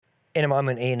In a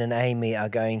moment, Ian and Amy are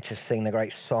going to sing the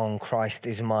great song, Christ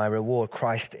is My Reward.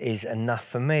 Christ is enough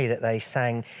for me, that they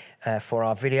sang for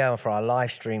our video and for our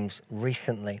live streams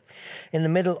recently. In the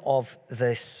middle of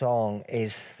this song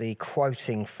is the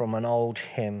quoting from an old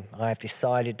hymn, I have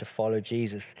decided to follow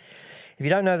Jesus. If you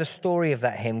don't know the story of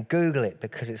that hymn, Google it,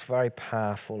 because it's very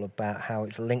powerful about how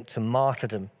it's linked to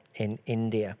martyrdom in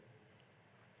India.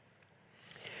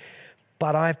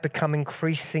 But I've become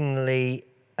increasingly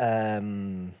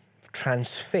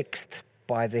transfixed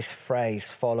by this phrase,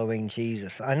 following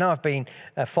Jesus. I know I've been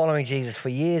following Jesus for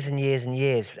years and years and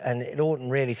years, and it oughtn't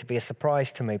really to be a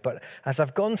surprise to me. But as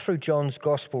I've gone through John's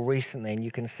Gospel recently, and you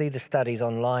can see the studies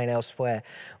online elsewhere,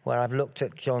 where I've looked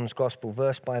at John's Gospel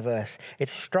verse by verse,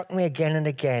 it's struck me again and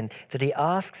again that he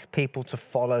asks people to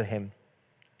follow him.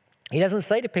 He doesn't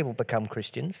say to people, become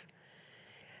Christians.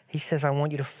 He says, I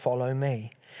want you to follow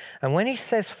me. And when he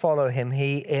says follow him,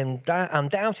 he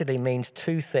undoubtedly means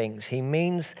two things. He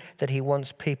means that he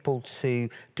wants people to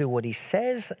do what he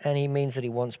says, and he means that he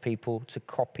wants people to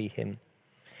copy him.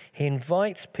 He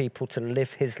invites people to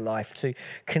live his life, to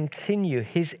continue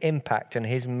his impact and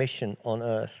his mission on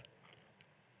earth.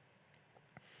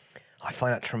 I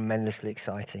find that tremendously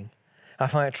exciting. I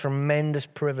find it a tremendous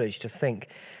privilege to think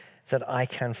that I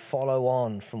can follow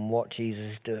on from what Jesus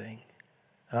is doing.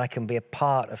 And I can be a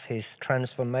part of his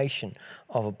transformation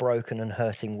of a broken and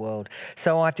hurting world.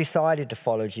 So I've decided to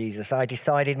follow Jesus. I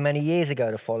decided many years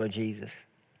ago to follow Jesus.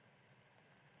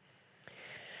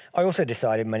 I also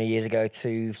decided many years ago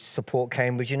to support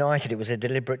Cambridge United. It was a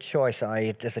deliberate choice.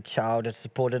 I, as a child, had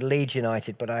supported Leeds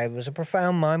United, but it was a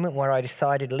profound moment where I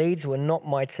decided Leeds were not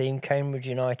my team, Cambridge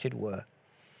United were.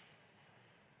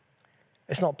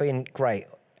 It's not been great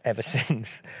ever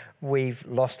since. We've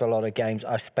lost a lot of games.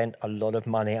 I've spent a lot of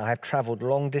money. I have travelled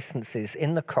long distances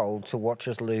in the cold to watch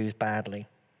us lose badly.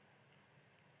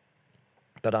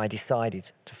 But I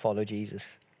decided to follow Jesus.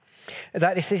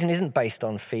 That decision isn't based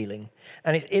on feeling,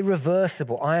 and it's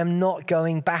irreversible. I am not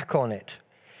going back on it.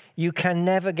 You can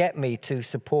never get me to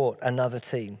support another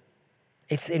team.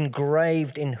 It's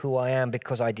engraved in who I am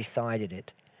because I decided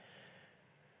it.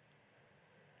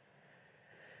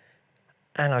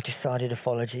 And I decided to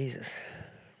follow Jesus.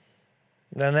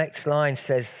 The next line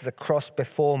says, the cross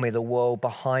before me, the world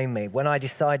behind me. When I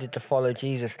decided to follow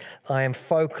Jesus, I am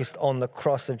focused on the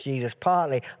cross of Jesus.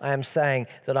 Partly, I am saying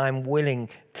that I'm willing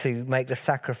to make the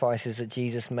sacrifices that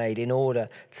Jesus made in order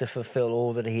to fulfill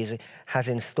all that he has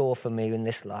in store for me in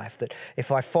this life. That if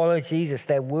I follow Jesus,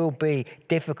 there will be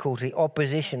difficulty,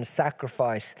 opposition,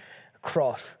 sacrifice,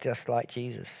 cross, just like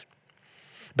Jesus.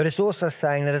 But it's also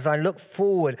saying that as I look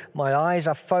forward, my eyes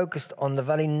are focused on the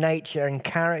very nature and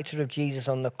character of Jesus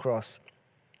on the cross.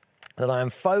 That I am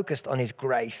focused on his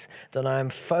grace, that I am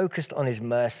focused on his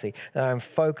mercy, that I am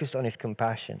focused on his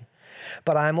compassion.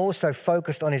 But I am also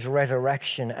focused on his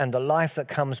resurrection and the life that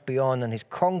comes beyond, and his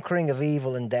conquering of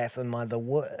evil and death. And the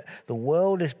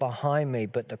world is behind me,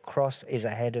 but the cross is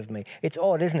ahead of me. It's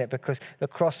odd, isn't it? Because the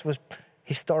cross was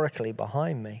historically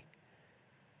behind me.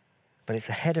 But it's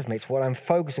ahead of me. It's what I'm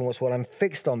focusing on. It's what I'm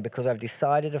fixed on, because I've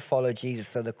decided to follow Jesus.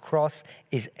 So the cross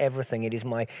is everything. It is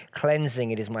my cleansing.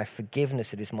 It is my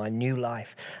forgiveness. It is my new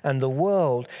life. And the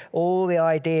world, all the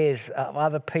ideas of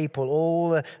other people, all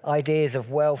the ideas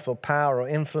of wealth or power or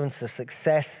influence or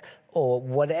success or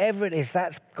whatever it is,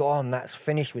 that's gone. That's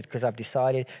finished with, because I've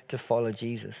decided to follow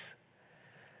Jesus.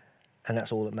 And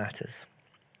that's all that matters.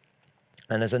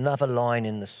 And there's another line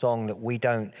in the song that we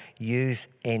don't use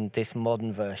in this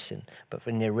modern version, but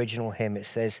in the original hymn it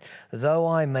says, though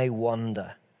I may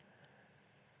wander,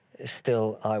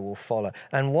 still I will follow.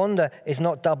 And wander is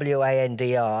not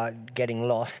W-A-N-D-R, getting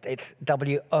lost. It's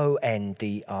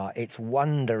W-O-N-D-R. It's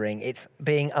wondering. It's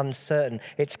being uncertain.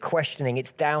 It's questioning.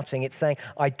 It's doubting. It's saying,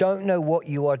 I don't know what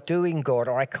you are doing, God,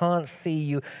 or I can't see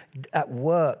you at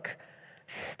work.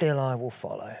 Still I will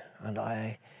follow. And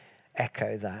I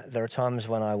echo that. There are times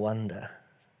when I wonder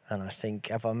and I think,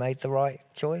 have I made the right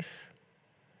choice?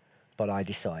 But I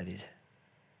decided.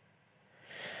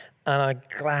 And I'm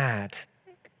glad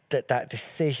that that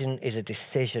decision is a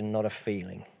decision, not a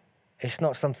feeling. It's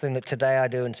not something that today I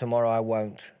do and tomorrow I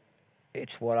won't.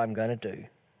 It's what I'm going to do.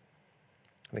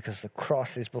 Because the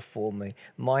cross is before me.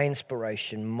 My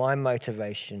inspiration, my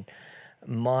motivation,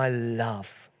 my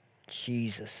love.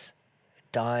 Jesus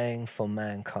dying for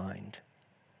mankind.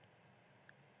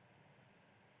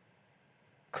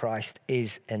 Christ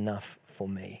is enough for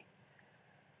me.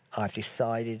 I've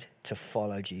decided to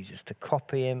follow Jesus, to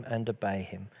copy him and obey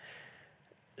him.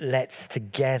 Let's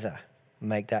together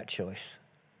make that choice.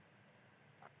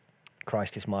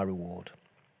 Christ is my reward.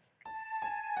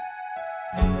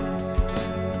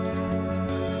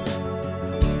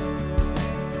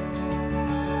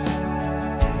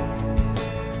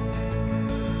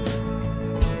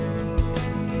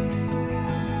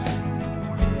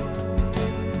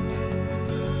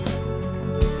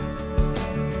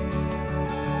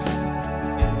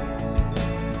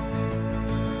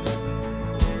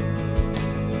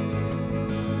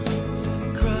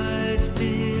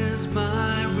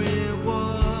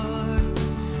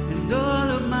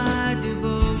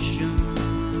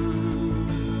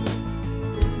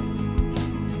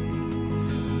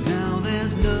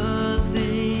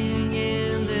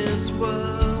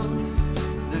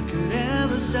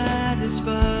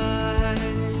 satisfied.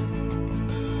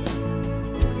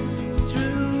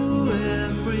 Through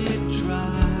every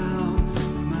trial,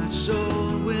 my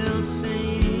soul will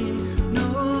sing,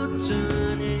 no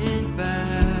turning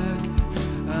back.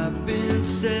 I've been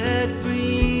set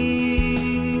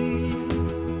free.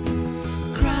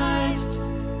 Christ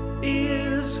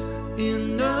is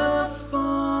enough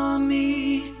for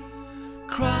me.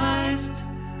 Christ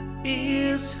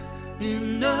is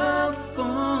enough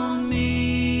for me.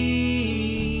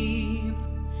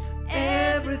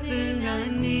 Everything I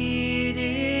need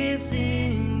is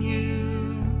in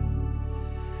you.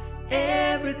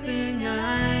 Everything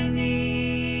I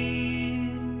need.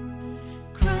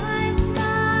 Christ,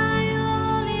 my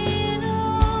all in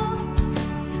all,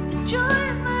 the joy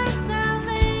of my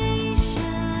salvation,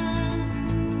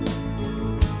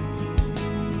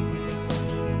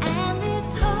 and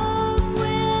this hope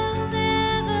will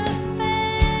never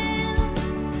fail.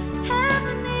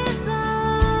 Heaven is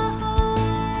our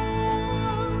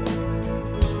home.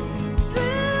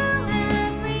 Through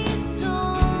every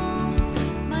storm,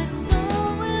 my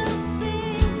soul will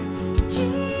sing.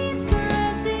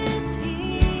 Jesus is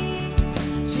here.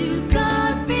 To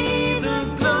God be the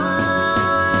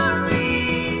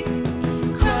glory.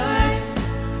 Christ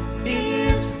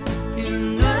is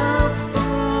enough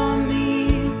for me.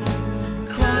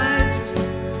 Christ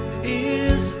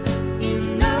is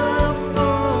enough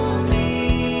for me.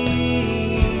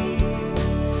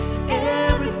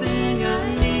 Everything I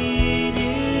need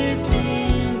is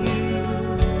in you.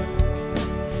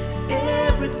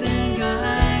 Everything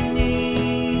I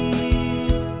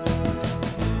need.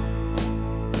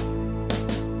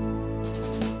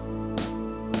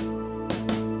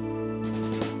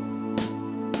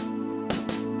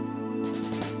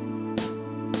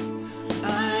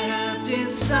 I have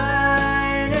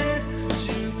decided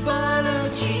to follow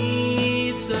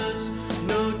Jesus.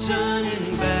 No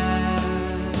turning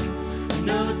back.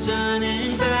 No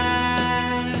turning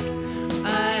back.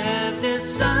 I have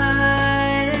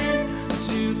decided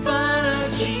to follow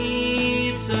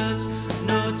Jesus.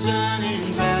 No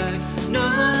turning back.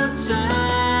 No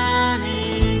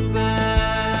turning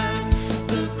back.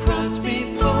 The cross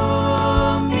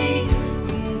before me,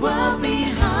 the world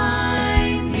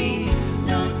behind me.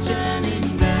 No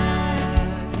turning back.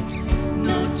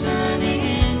 No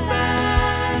turning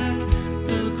back.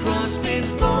 The cross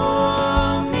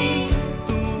before me,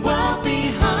 the world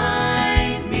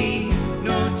behind me.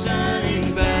 No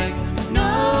turning back.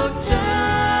 No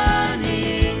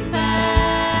turning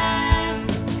back.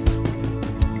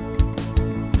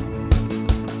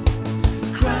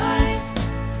 Christ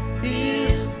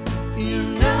is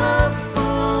enough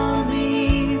for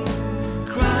me.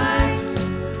 Christ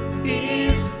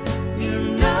is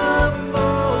enough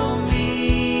for me.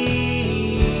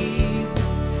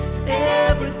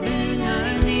 Everything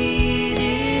I need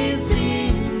is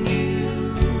in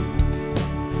you.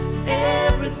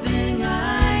 Everything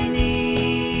I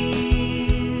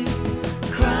need.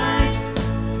 Christ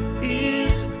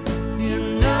is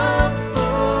enough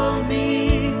for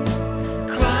me.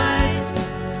 Christ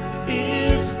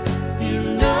is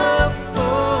enough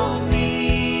for me.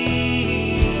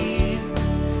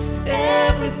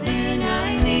 Everything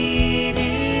I need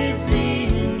is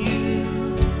in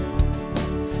you.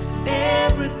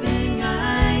 Everything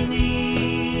I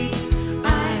need.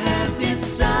 I have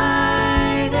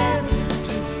decided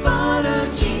to follow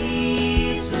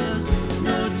Jesus.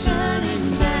 No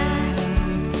turning back.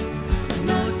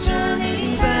 No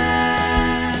turning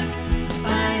back.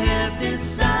 I have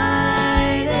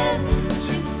decided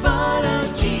to follow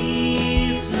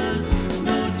Jesus.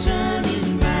 No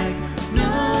turning back.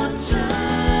 No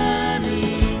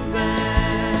turning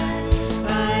back. I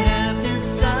have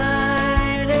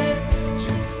decided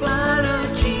to follow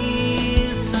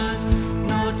Jesus.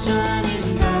 No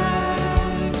turning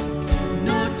back.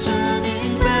 No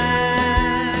turning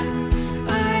back.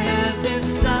 I have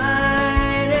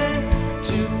decided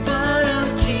to follow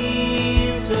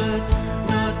Jesus.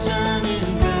 No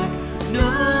turning back. No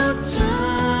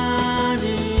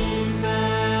turning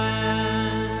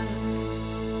back.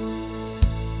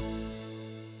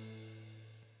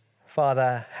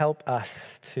 Father, help us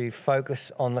to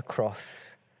focus on the cross,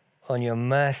 on your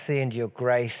mercy and your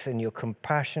grace and your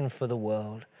compassion for the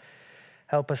world.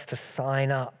 Help us to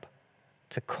sign up,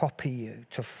 to copy you,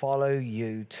 to follow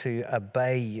you, to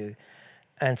obey you,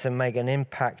 and to make an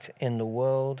impact in the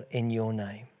world in your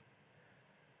name.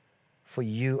 For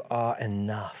you are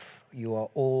enough. You are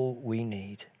all we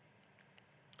need.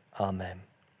 Amen.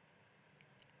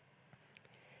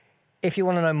 If you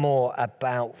want to know more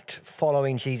about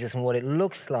following Jesus and what it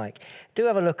looks like, do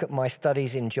have a look at my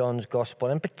studies in John's Gospel,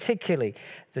 and particularly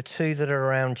the two that are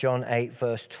around John 8,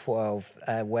 verse 12,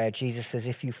 where Jesus says,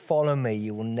 if you follow me,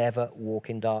 you will never walk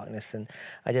in darkness. And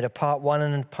I did a part 1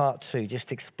 and part 2,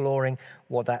 just exploring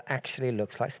what that actually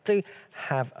looks like. So do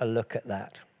have a look at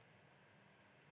that.